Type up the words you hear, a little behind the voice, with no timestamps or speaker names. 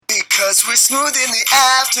Cause we're smooth in the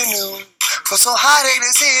afternoon for so hot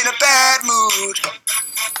haters in a bad mood.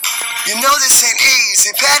 You know this ain't easy,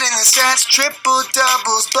 padding the stats, triple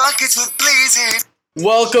doubles, buckets with Bleezy.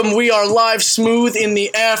 Welcome, we are live smooth in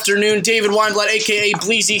the afternoon. David Weinblatt, aka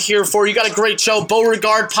Bleezy, here for you. Got a great show.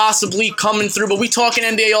 Boregard possibly coming through, but we talking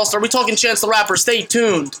NBA All-Star. We talking Chance the Rapper. Stay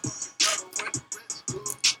tuned.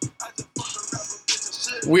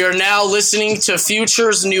 We are now listening to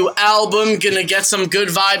Future's new album. Gonna get some good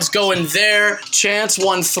vibes going there. Chance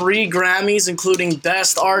won 3 Grammys, including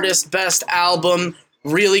Best Artist, Best Album.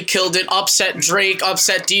 Really killed it. Upset Drake,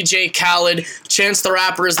 upset DJ Khaled. Chance the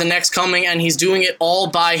Rapper is the next coming, and he's doing it all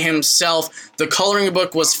by himself. The coloring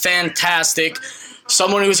book was fantastic.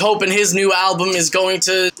 Someone who's hoping his new album is going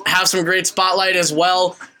to have some great spotlight as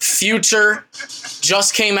well. Future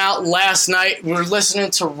just came out last night. We're listening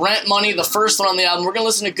to Rent Money, the first one on the album. We're going to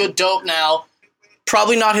listen to Good Dope now.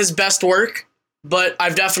 Probably not his best work, but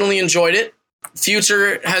I've definitely enjoyed it.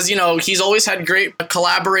 Future has, he's always had great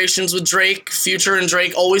collaborations with Drake. Future and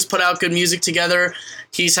Drake always put out good music together.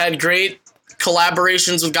 He's had great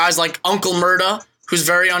collaborations with guys like Uncle Murda, who's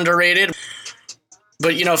very underrated.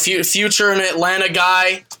 But, Future, an Atlanta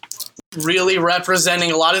guy, really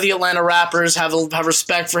representing a lot of the Atlanta rappers, have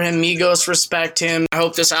respect for him. Migos respect him. I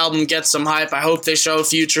hope this album gets some hype. I hope they show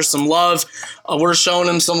Future some love. We're showing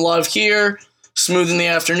him some love here. Smooth in the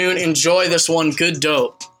afternoon. Enjoy this one. Good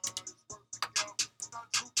Dope.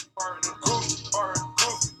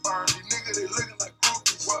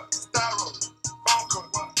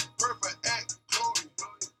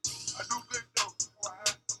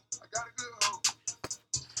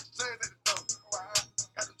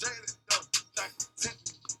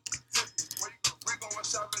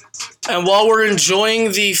 And while we're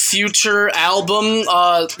enjoying the Future album,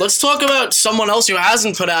 let's talk about someone else who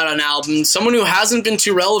hasn't put out an album, someone who hasn't been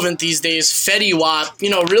too relevant these days, Fetty Wap.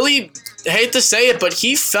 Really, hate to say it, but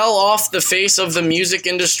he fell off the face of the music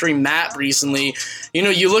industry map recently.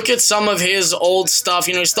 You look at some of his old stuff.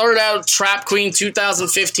 He started out Trap Queen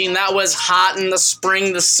 2015. That was hot in the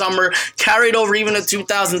spring, the summer, carried over even to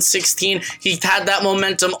 2016. He had that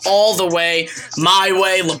momentum all the way. My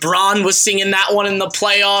Way, LeBron was singing that one in the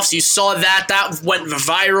playoffs. You saw that. That went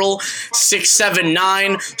viral. 6, 7,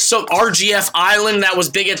 9. So RGF Island, that was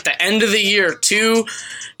big at the end of the year, too.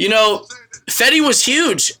 Fetty was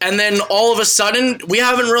huge, and then all of a sudden, we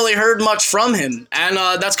haven't really heard much from him, and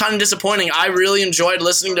that's kind of disappointing. I really enjoyed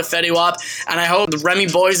listening to Fetty Wap, and I hope the Remy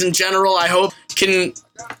boys in general, can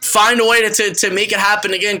find a way to make it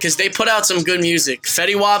happen again, because they put out some good music.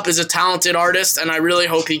 Fetty Wap is a talented artist, and I really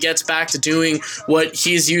hope he gets back to doing what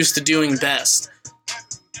he's used to doing best.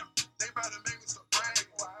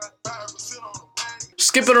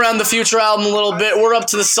 Skipping around the Future album a little bit, we're up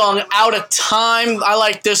to the song Out of Time. I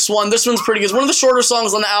like this one. This one's pretty good. It's one of the shorter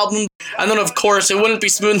songs on the album. And then, of course, it wouldn't be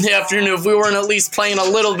Smooth in the Afternoon if we weren't at least playing a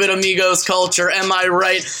little bit of Migos Culture. Am I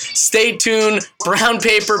right? Stay tuned. Brown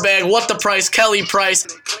Paper Bag. What the Price? Kelly Price.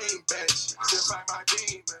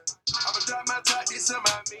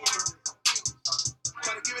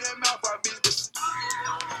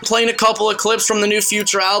 Playing a couple of clips from the new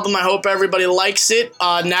Future album. I hope everybody likes it.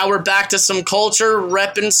 Now we're back to some culture,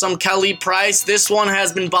 repping some Kelly Price. This one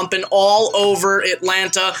has been bumping all over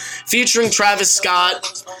Atlanta, featuring Travis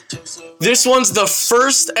Scott. This one's the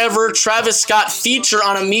first ever Travis Scott feature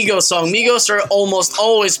on a Migos song. Migos are almost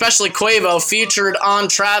always, especially Quavo, featured on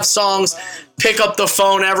Trav songs. Pick Up the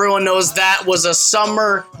Phone. Everyone knows that was a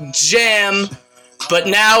summer jam. But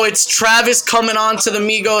now it's Travis coming on to the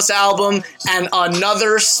Migos album and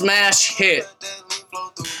another smash hit.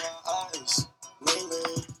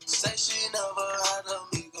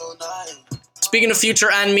 Speaking of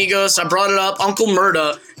Future and Migos, I brought it up. Uncle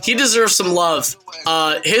Murda, he deserves some love.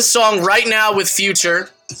 His song Right Now with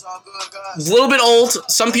Future, a little bit old.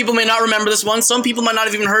 Some people may not remember this one. Some people might not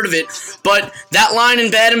have even heard of it. But that line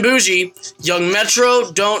in Bad and Bougie, Young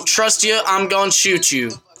Metro, don't trust you, I'm gonna shoot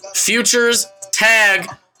you. Future's tag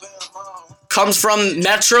comes from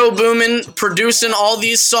Metro Boomin, producing all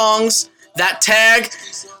these songs. That tag,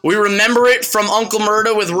 we remember it from Uncle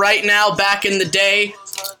Murda with Right Now back in the day.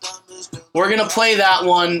 We're going to play that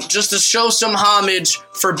one just to show some homage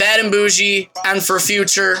for Bad and Bougie and for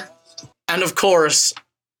Future. And of course,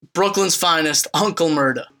 Brooklyn's finest, Uncle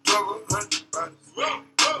Murda.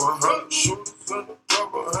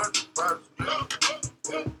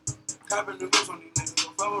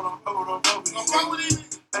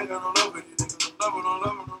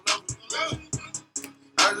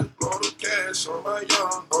 I just blow the cash on my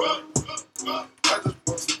young boy. I just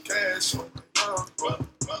blow the cash on my young boy.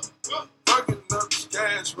 Fucking up the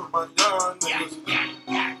cash with my young niggas.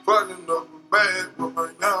 Fucking up the bag with my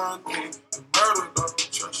young niggas.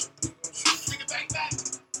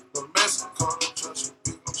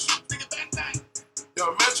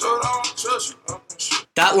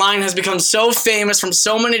 That line has become so famous from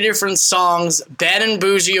so many different songs. Bad and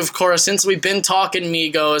Bougie, of course, since we've been talking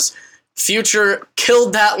Migos. Future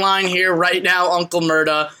killed that line here right now, Uncle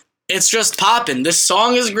Murda. It's just poppin'. This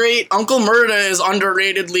song is great. Uncle Murda is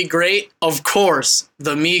underratedly great. Of course,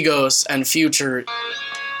 the Migos and Future.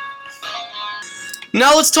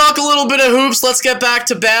 Now let's talk a little bit of hoops. Let's get back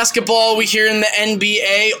to basketball. We here in the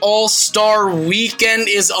NBA All-Star Weekend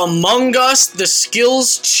is among us. The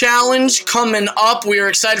Skills Challenge coming up. We are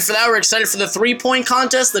excited for that. We're excited for the three-point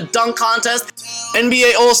contest, the dunk contest.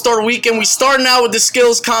 NBA All-Star Weekend. We starting out with the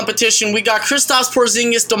skills competition. We got Kristaps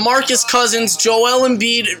Porzingis, DeMarcus Cousins, Joel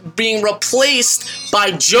Embiid being replaced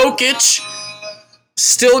by Jokic.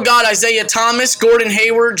 Still got Isaiah Thomas, Gordon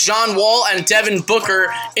Hayward, John Wall, and Devin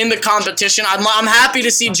Booker in the competition. I'm happy to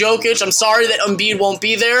see Jokic. I'm sorry that Embiid won't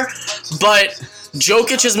be there, but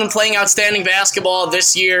Jokic has been playing outstanding basketball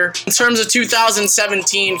this year. In terms of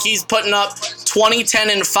 2017, he's putting up 20, 10,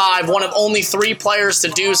 and 5, one of only 3 players to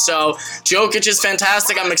do so. Jokic is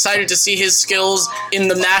fantastic. I'm excited to see his skills in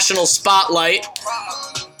the national spotlight.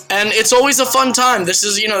 And it's always a fun time. This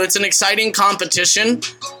is, it's an exciting competition.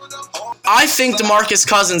 I think DeMarcus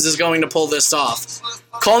Cousins is going to pull this off.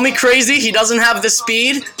 Call me crazy, he doesn't have the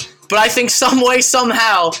speed, but I think some way,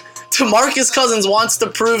 somehow, DeMarcus Cousins wants to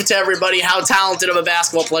prove to everybody how talented of a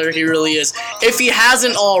basketball player he really is, if he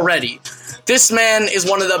hasn't already. This man is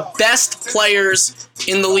one of the best players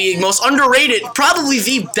in the league, most underrated, probably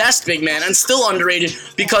the best big man, and still underrated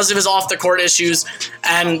because of his off-the-court issues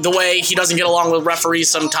and the way he doesn't get along with referees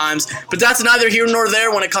sometimes. But that's neither here nor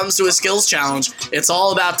there when it comes to a skills challenge. It's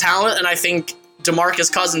all about talent, and I think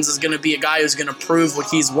DeMarcus Cousins is going to be a guy who's going to prove what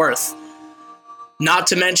he's worth. Not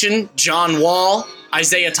to mention John Wall,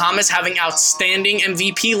 Isaiah Thomas having outstanding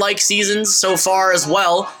MVP-like seasons so far as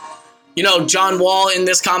well. John Wall in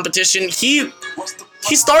this competition, he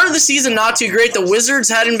started the season not too great. The Wizards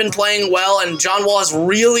hadn't been playing well, and John Wall has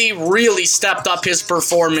really, really stepped up his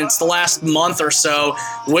performance the last month or so.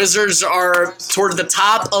 Wizards are toward the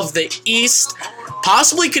top of the East.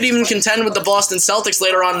 Possibly could even contend with the Boston Celtics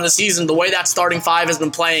later on in the season, the way that starting 5 has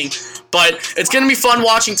been playing. But it's going to be fun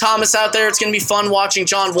watching Thomas out there. It's going to be fun watching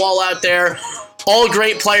John Wall out there. All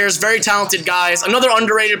great players, very talented guys. Another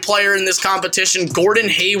underrated player in this competition, Gordon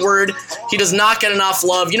Hayward. He does not get enough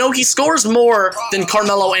love. He scores more than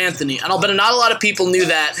Carmelo Anthony, and I'll bet not a lot of people knew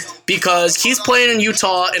that because he's playing in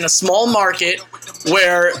Utah in a small market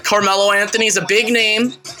where Carmelo Anthony is a big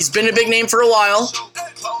name. He's been a big name for a while,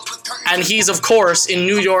 and he's, of course, in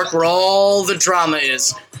New York where all the drama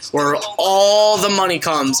is, where all the money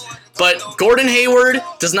comes. But Gordon Hayward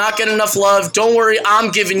does not get enough love. Don't worry, I'm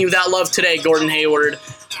giving you that love today, Gordon Hayward.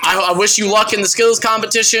 I wish you luck in the skills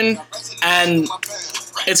competition, and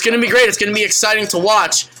it's going to be great. It's going to be exciting to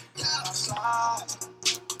watch.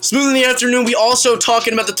 Smooth in the afternoon, we also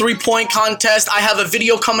talking about the three-point contest. I have a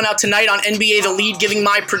video coming out tonight on NBA The Lead giving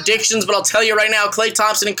my predictions, but I'll tell you right now, Klay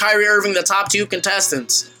Thompson and Kyrie Irving, the top 2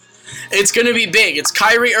 contestants. It's going to be big. It's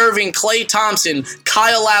Kyrie Irving, Klay Thompson,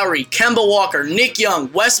 Kyle Lowry, Kemba Walker, Nick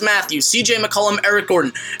Young, Wes Matthews, CJ McCollum, Eric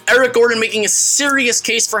Gordon. Eric Gordon making a serious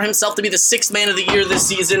case for himself to be the 6th man of the year this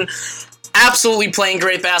season. Absolutely playing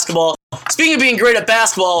great basketball. Speaking of being great at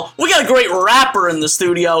basketball, we got a great rapper in the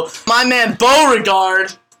studio. My man,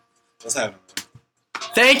 Boregard. What's happening?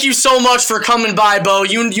 Thank you so much for coming by, Bo.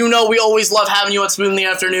 You know we always love having you at Smooth in the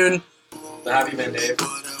Afternoon. How have you been, Dave?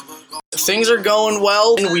 Things are going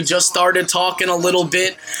well, and we just started talking a little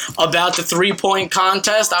bit about the three-point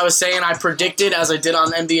contest. I was saying I predicted, as I did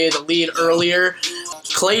on NBA The Lead earlier,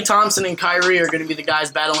 Klay Thompson and Kyrie are going to be the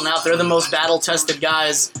guys battling out. They're the most battle-tested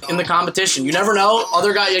guys in the competition. You never know.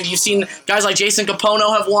 Other guys, you've seen guys like Jason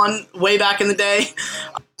Capono have won way back in the day.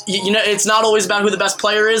 It's not always about who the best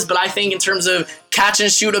player is, but I think in terms of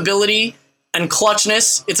catch-and-shoot ability and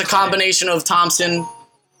clutchness, it's a combination of Thompson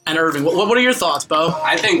and Irving. What are your thoughts, Bo?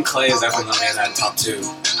 I think Klay is definitely going to be in that top 2.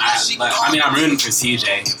 I'm rooting for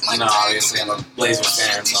CJ. Obviously I'm a Blazers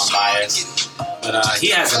fan, so I'm biased. But he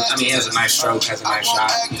has a nice stroke, has a nice shot.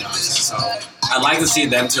 So I'd like to see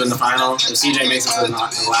them 2 in the final. If CJ makes it to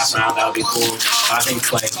the last round, that would be cool. But I think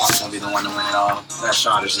Klay is going to be the one to win it all. That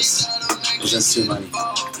shot is just too money.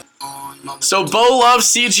 So Bo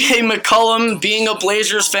loves CJ McCollum. Being a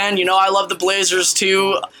Blazers fan, I love the Blazers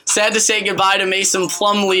too. Sad to say goodbye to Mason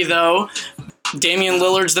Plumlee, though. Damian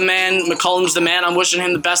Lillard's the man. McCollum's the man. I'm wishing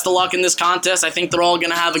him the best of luck in this contest. I think they're all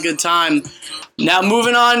going to have a good time. Now,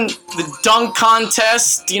 moving on, the dunk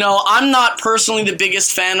contest. I'm not personally the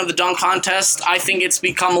biggest fan of the dunk contest. I think it's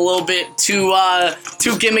become a little bit too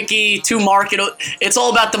gimmicky, too It's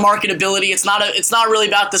all about the marketability. It's not really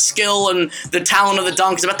about the skill and the talent of the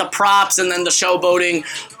dunk. It's about the props and then the showboating.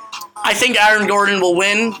 I think Aaron Gordon will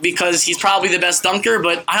win because he's probably the best dunker,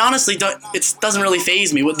 but I honestly don't. It doesn't really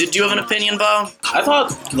faze me. Did you have an opinion, Bo? I thought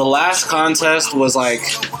the last contest was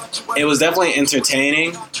it was definitely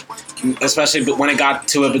entertaining, especially when it got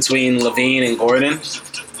to it between Levine and Gordon.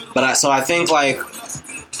 But I think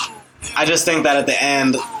I just think that at the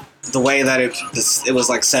end, the way that it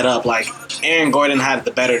was set up, Aaron Gordon had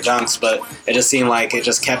the better dunks, but it just seemed like it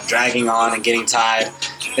just kept dragging on and getting tied.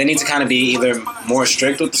 They need to kind of be either more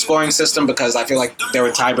strict with the scoring system, because I feel like there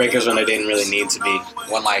were tiebreakers when they didn't really need to be.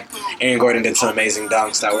 When Aaron Gordon did some amazing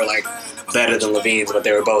dunks that were better than Levine's, but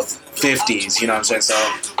they were both 50s, you know what I'm saying?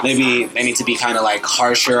 So maybe they need to be kind of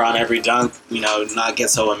harsher on every dunk, not get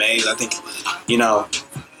so amazed. I think,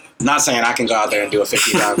 not saying I can go out there and do a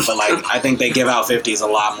 50 dunk, but I think they give out 50s a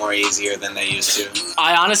lot more easier than they used to.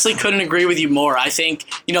 I honestly couldn't agree with you more. I think,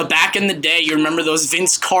 back in the day, you remember those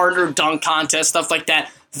Vince Carter dunk contests, stuff like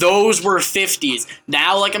that. Those were 50s.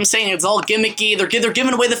 Now, like I'm saying, it's all gimmicky. They're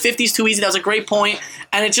giving away the 50s too easy. That was a great point,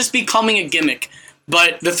 and it's just becoming a gimmick.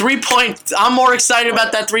 But the 3-point, I'm more excited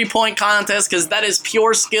about that 3-point contest because that is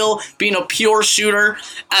pure skill, being a pure shooter,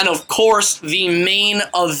 and of course, the main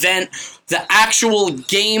event, the actual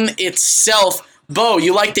game itself. Bo,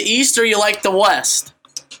 you like the East or you like the West?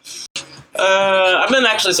 I've been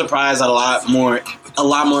actually surprised at a lot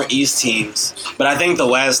more East teams, but I think the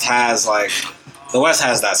West has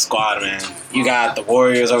that squad, man. You got the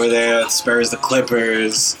Warriors over there, the Spurs, the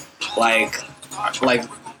Clippers,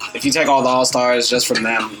 if you take all the All-Stars just from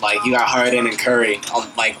them, you got Harden and Curry,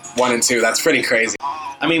 1 and 2. That's pretty crazy.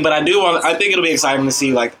 I mean, but I think it'll be exciting to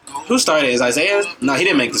see, who started? Is Isaiah? No, he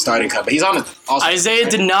didn't make the starting cut, but he's on the All-Star. Isaiah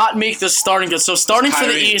did not make the starting cut. So starting for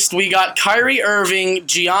the East, we got Kyrie Irving,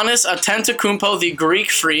 Giannis Antetokounmpo, the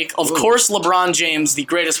Greek Freak. Of course, LeBron James, the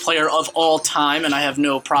greatest player of all time, and I have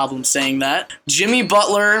no problem saying that. Jimmy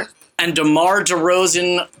Butler and DeMar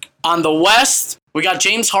DeRozan on the West. We got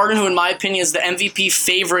James Harden, who in my opinion is the MVP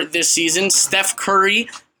favorite this season. Steph Curry,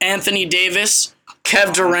 Anthony Davis,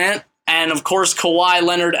 Kev Durant, and of course Kawhi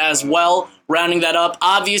Leonard as well. Rounding that up,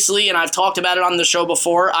 obviously, and I've talked about it on the show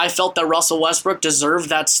before, I felt that Russell Westbrook deserved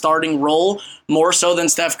that starting role more so than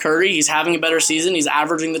Steph Curry. He's having a better season. He's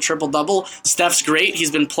averaging the triple-double. Steph's great.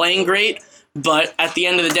 He's been playing great. But at the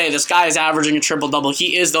end of the day, this guy is averaging a triple-double.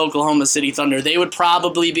 He is the Oklahoma City Thunder. They would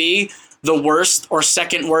probably be the worst or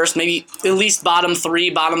second worst, maybe at least bottom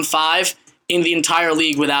 3, bottom 5 in the entire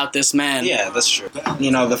league without this man. Yeah, that's true.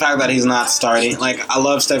 The fact that he's not starting, I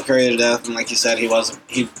love Steph Curry to death, and like you said, he was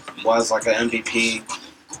an MVP.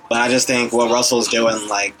 But I just think what Russell's doing,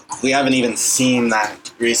 we haven't even seen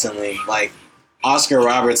that recently. Oscar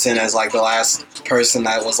Robertson is the last person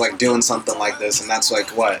that was doing something like this, and that's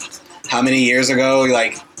what? How many years ago?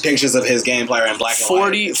 Pictures of his gameplay are in black and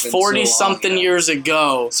white. 40 something years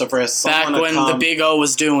ago. So for someone back when the Big O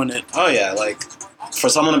was doing it. Oh yeah, for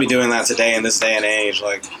someone to be doing that today in this day and age,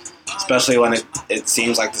 especially when it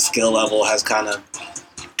seems like the skill level has kind of,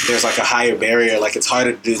 there's a higher barrier, it's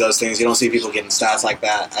harder to do those things. You don't see people getting stats like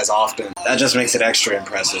that as often. That just makes it extra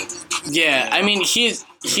impressive. Yeah, I mean, he's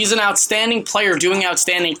an outstanding player doing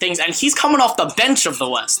outstanding things, and he's coming off the bench of the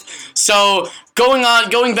West. So going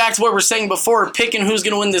back to what we were saying before, picking who's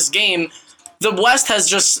going to win this game, the West has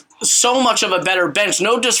just so much of a better bench.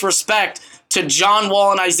 No disrespect to John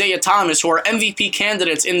Wall and Isaiah Thomas, who are MVP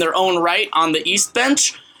candidates in their own right on the East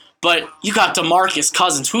bench, but you got DeMarcus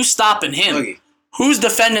Cousins. Who's stopping him? Okay. Who's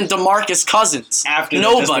defending DeMarcus Cousins? After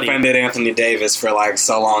nobody. They just defended Anthony Davis for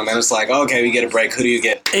so long, then it's okay, we get a break. Who do you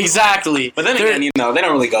get? Exactly. But then again, they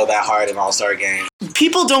don't really go that hard in All-Star games.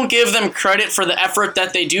 People don't give them credit for the effort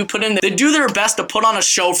that they do put in. They do their best to put on a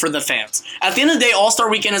show for the fans. At the end of the day, All-Star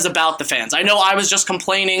Weekend is about the fans. I know I was just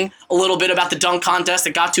complaining a little bit about the dunk contest.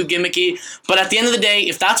 It got too gimmicky. But at the end of the day,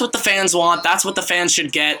 if that's what the fans want, that's what the fans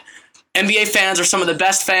should get. NBA fans are some of the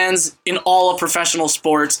best fans in all of professional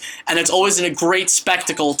sports, and it's always a great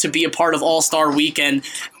spectacle to be a part of All-Star Weekend.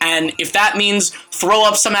 And if that means throw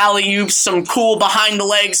up some alley-oops, some cool behind the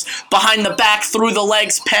legs, behind the back, through the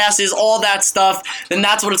legs passes, all that stuff, then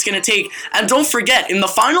that's what it's going to take. And don't forget, in the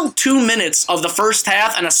final 2 minutes of the first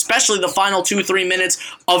half, and especially the final 2-3 minutes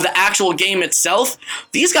of the actual game itself,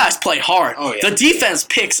 these guys play hard. Oh, yeah. The defense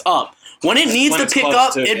picks up. When it needs to pick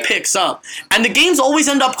up, it picks up. And the games always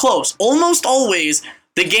end up close. Almost always,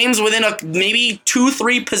 the game's within maybe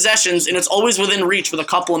 2-3 possessions, and it's always within reach with a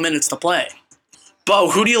couple of minutes to play.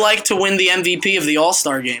 Bo, who do you like to win the MVP of the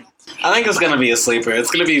All-Star game? I think it's going to be a sleeper.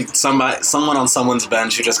 It's going to be someone on someone's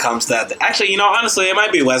bench who just comes to that. Actually, honestly, it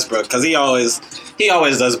might be Westbrook, because he always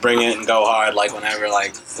does bring it and go hard, whenever,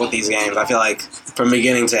 with these games. I feel like from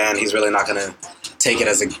beginning to end, he's really not going to take it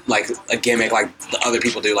as a gimmick like the other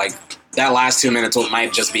people do, that last 2 minutes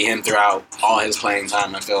might just be him throughout all his playing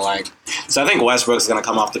time, I feel like. So I think Westbrook's going to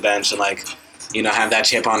come off the bench and, like, you know, have that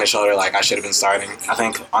chip on his shoulder like, I should have been starting. I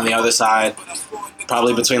think on the other side,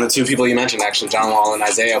 probably between the two people you mentioned, actually, John Wall and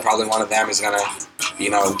Isaiah, probably one of them is going to, you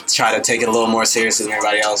know, try to take it a little more seriously than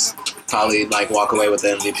everybody else. Probably, like, walk away with the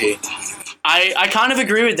MVP. I kind of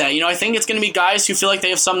agree with that. You know, I think it's going to be guys who feel like they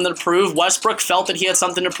have something to prove. Westbrook felt that he had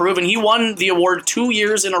something to prove, and he won the award 2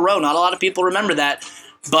 years in a row. Not a lot of people remember that.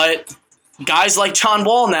 But guys like John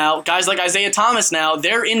Wall now, guys like Isaiah Thomas now,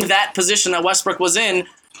 they're in that position that Westbrook was in,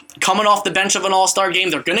 coming off the bench of an all-star game.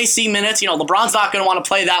 They're going to see minutes. You know, LeBron's not going to want to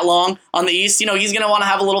play that long on the East. You know, he's going to want to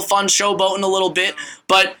have a little fun showboating a little bit.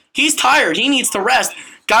 But he's tired. He needs to rest.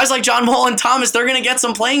 Guys like John Wall and Thomas, they're going to get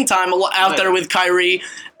some playing time out there with Kyrie.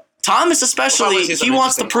 Thomas especially, he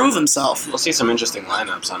wants to prove himself. We'll see some interesting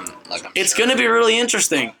lineups. It's going to be really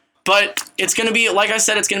interesting. But it's going to be, like I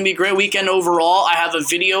said, it's going to be a great weekend overall. I have a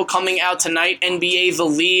video coming out tonight, NBA The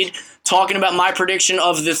Lead, talking about my prediction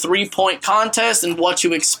of the three-point contest and what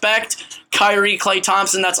to expect. Kyrie, Klay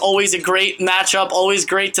Thompson, that's always a great matchup, always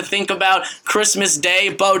great to think about. Christmas Day.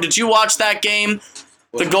 Bo, did you watch that game?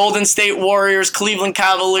 The Golden State Warriors, Cleveland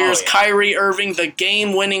Cavaliers, Kyrie Irving, the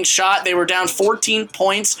game-winning shot. They were down 14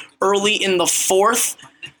 points early in the fourth,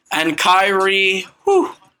 and Kyrie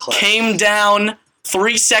came down,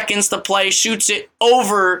 3 seconds to play, shoots it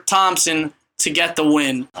over Thompson to get the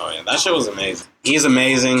win. Oh, yeah, that shit was amazing. He's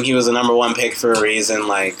amazing. He was the number one pick for a reason.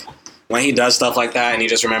 Like, when he does stuff like that, and you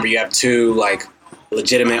just remember you have two, like,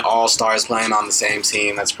 legitimate all-stars playing on the same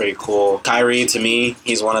team. That's pretty cool. Kyrie, to me,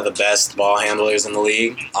 he's one of the best ball handlers in the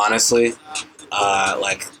league, honestly.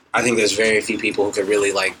 I think there's very few people who could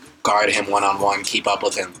really, like, guard him one-on-one, keep up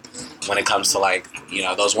with him when it comes to, like, you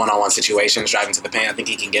know, those one-on-one situations, driving to the paint. I think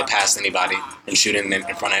he can get past anybody and shoot in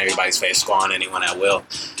front of everybody's face, score on anyone at will.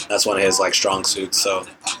 That's one of his, like, strong suits. So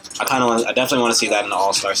I definitely want to see that in the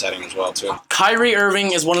all-star setting as well, too. Kyrie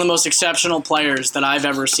Irving is one of the most exceptional players that I've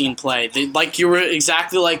ever seen play.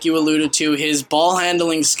 Exactly like you alluded to, his ball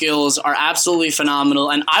handling skills are absolutely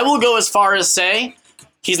phenomenal. And I will go as far as say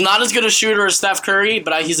he's not as good a shooter as Steph Curry,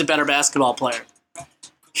 but he's a better basketball player.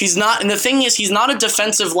 He's not, and the thing is, he's not a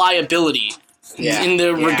defensive liability in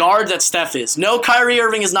the regard that Steph is. No, Kyrie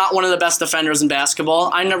Irving is not one of the best defenders in basketball.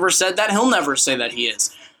 I never said that. He'll never say that he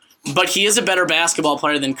is. But he is a better basketball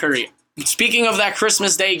player than Curry. Speaking of that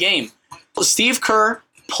Christmas Day game, Steve Kerr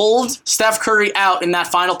pulled Steph Curry out in that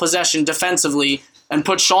final possession defensively and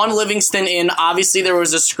put Sean Livingston in. Obviously, there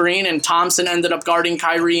was a screen, and Thompson ended up guarding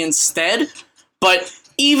Kyrie instead. But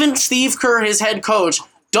even Steve Kerr, his head coach,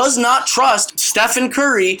 does not trust Stephen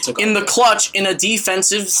Curry in the clutch in a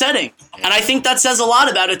defensive setting. And I think that says a lot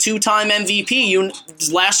about a two-time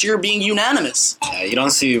MVP last year being unanimous. Yeah, you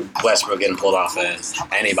don't see Westbrook getting pulled off of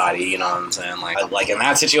anybody, you know what I'm saying? Like in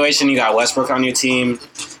that situation, you got Westbrook on your team.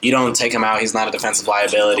 You don't take him out. He's not a defensive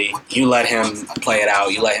liability. You let him play it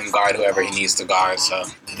out. You let him guard whoever he needs to guard. So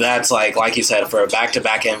that's like you said, for a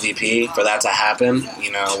back-to-back MVP, for that to happen,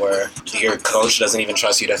 you know, where your coach doesn't even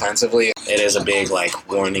trust you defensively, it is a big, like,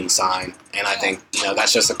 warning sign. And I think, you know,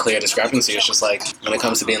 that's just a clear discrepancy. It's just like, when it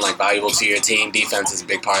comes to being, like, valuable to your team, defense is a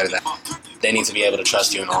big part of that. They need to be able to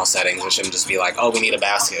trust you in all settings. It shouldn't just be like, oh, we need a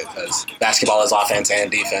basket, because basketball is offense and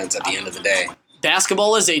defense at the end of the day.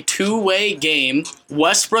 Basketball is a two-way game.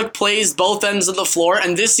 Westbrook plays both ends of the floor,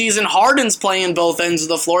 and this season Harden's playing both ends of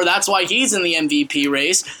the floor. That's why he's in the MVP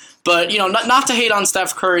race. But, you know, not to hate on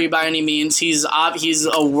Steph Curry by any means. He's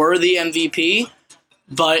a worthy MVP.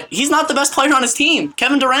 But he's not the best player on his team.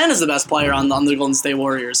 Kevin Durant is the best player on the Golden State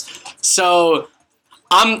Warriors. So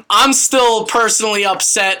I'm still personally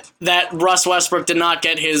upset that Russ Westbrook did not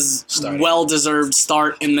get his well-deserved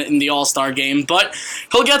start in the All-Star game. But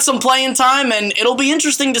he'll get some playing time, and it'll be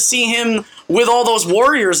interesting to see him with all those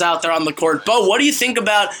Warriors out there on the court. Bo, what do you think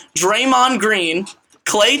about Draymond Green,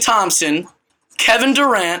 Klay Thompson, Kevin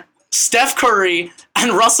Durant, Steph Curry,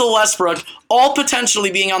 and Russell Westbrook all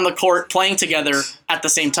potentially being on the court playing together at the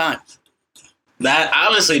same time? That,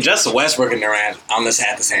 honestly, just Westbrook and Durant on this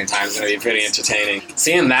at the same time is going to be pretty entertaining.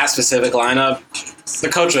 Seeing that specific lineup, the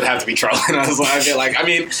coach would have to be trolling us. I feel like, I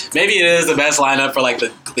mean, maybe it is the best lineup for, like,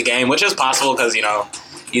 the game, which is possible because, you know,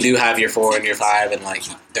 you do have your 4 and your 5 and, like,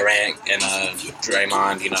 Durant and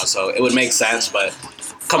Draymond, you know, so it would make sense, but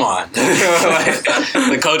come on. Like,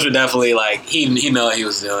 the coach would definitely, like, he know what he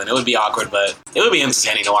was doing. It would be awkward, but it would be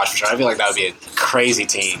entertaining to watch for sure. I feel like that would be a crazy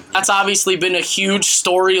team. That's obviously been a huge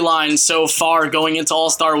storyline so far going into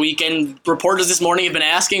All-Star Weekend. Reporters this morning have been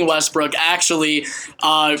asking Westbrook, actually,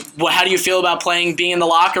 how do you feel about being in the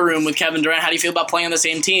locker room with Kevin Durant? How do you feel about playing on the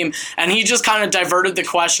same team? And he just kind of diverted the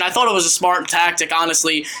question. I thought it was a smart tactic,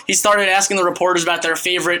 honestly. He started asking the reporters about their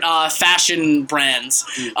favorite fashion brands.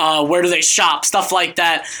 Where do they shop? Stuff like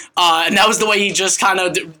that. And that was the way he just kind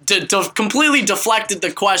of completely deflected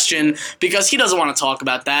the question because he doesn't want to talk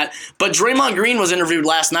about that. But Draymond Green was interviewed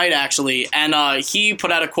last night, actually, and he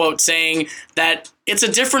put out a quote saying that it's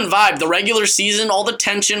a different vibe. The regular season, all the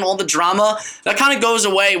tension, all the drama, that kind of goes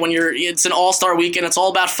away when it's an All-Star Weekend. It's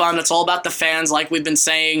all about fun. It's all about the fans, like we've been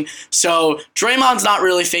saying. So Draymond's not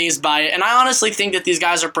really fazed by it, and I honestly think that these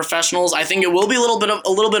guys are professionals. I think it will be a little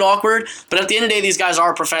bit awkward, but at the end of the day, these guys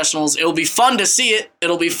are professionals. It'll be fun to see it.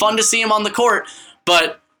 It'll be fun to see them on the court,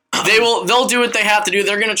 but they'll do what they have to do.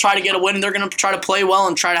 They're going to try to get a win, and they're going to try to play well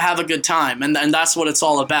and try to have a good time, and that's what it's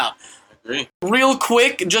all about. Agree. Real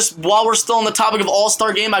quick, just while we're still on the topic of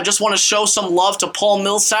All-Star Game, I just want to show some love to Paul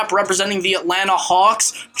Millsap representing the Atlanta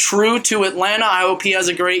Hawks. True to Atlanta. I hope he has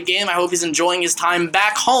a great game. I hope he's enjoying his time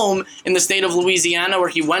back home in the state of Louisiana, where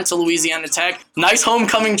he went to Louisiana Tech. Nice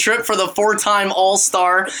homecoming trip for the 4-time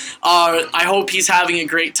All-Star. I hope he's having a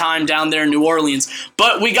great time down there in New Orleans.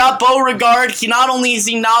 But we got Boregard. Not only is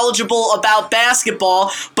he knowledgeable about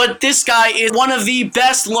basketball, but this guy is one of the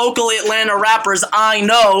best local Atlanta rappers I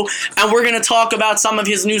know, and we're going to talk about some of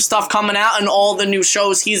his new stuff coming out and all the new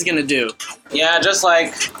shows he's going to do. Yeah, just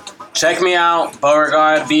like, check me out,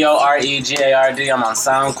 Boregard, Boregard. I'm on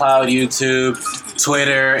SoundCloud, YouTube,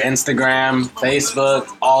 Twitter, Instagram,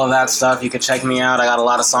 Facebook, all of that stuff. You can check me out. I got a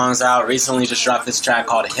lot of songs out. Recently just dropped this track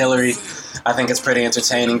called Hillary. I think it's pretty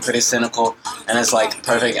entertaining, pretty cynical, and it's like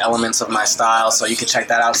perfect elements of my style. So you can check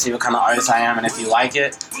that out, see what kind of artist I am, and if you like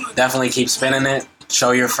it, definitely keep spinning it.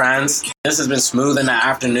 Show your friends. This has been smooth in the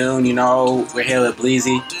afternoon. You know, we're here with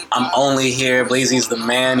Bleezy. I'm only here. Bleezy's the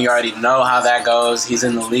man. You already know how that goes. He's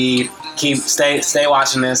in the lead. Stay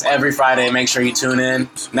watching this every Friday. Make sure you tune in.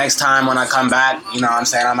 Next time when I come back, you know what I'm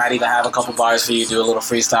saying, I might even have a couple bars for you, do a little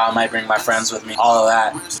freestyle. I might bring my friends with me. All of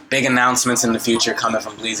that. Big announcements in the future coming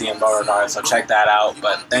from Bleezy and Boregard, so check that out.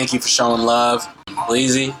 But thank you for showing love.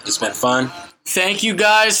 Bleezy, it's been fun. Thank you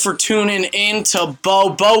guys for tuning in to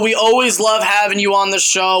Bo. Bo, we always love having you on the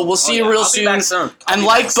show. We'll see you real soon. I'll be back soon. And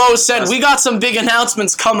like Bo said, we got some big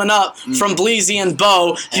announcements coming up from Bleezy and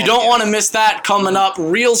Bo. You don't want to miss that coming up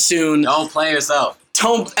real soon. Don't play yourself.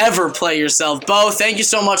 Don't ever play yourself. Bo, thank you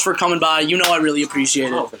so much for coming by. You know I really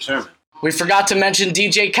appreciate it. Oh, for sure, man. We forgot to mention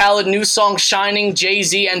DJ Khaled, new song Shining,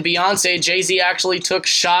 Jay-Z, and Beyonce. Jay-Z actually took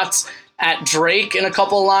shots at Drake in a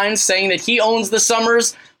couple lines, saying that he owns the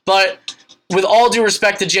summers, but with all due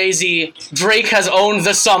respect to Jay-Z, Drake has owned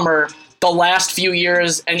the summer the last few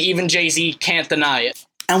years, and even Jay-Z can't deny it.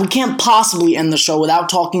 And we can't possibly end the show without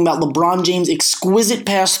talking about LeBron James' exquisite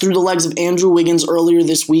pass through the legs of Andrew Wiggins earlier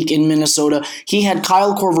this week in Minnesota. He had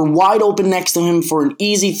Kyle Korver wide open next to him for an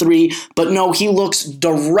easy three, but no, he looks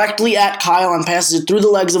directly at Kyle and passes it through the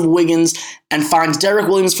legs of Wiggins and finds Derek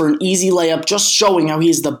Williams for an easy layup, just showing how he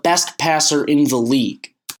is the best passer in the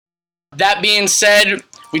league. That being said,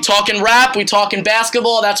 we talking rap, we talking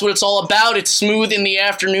basketball, that's what it's all about. It's smooth in the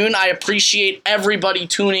afternoon. I appreciate everybody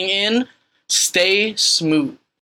tuning in. Stay smooth.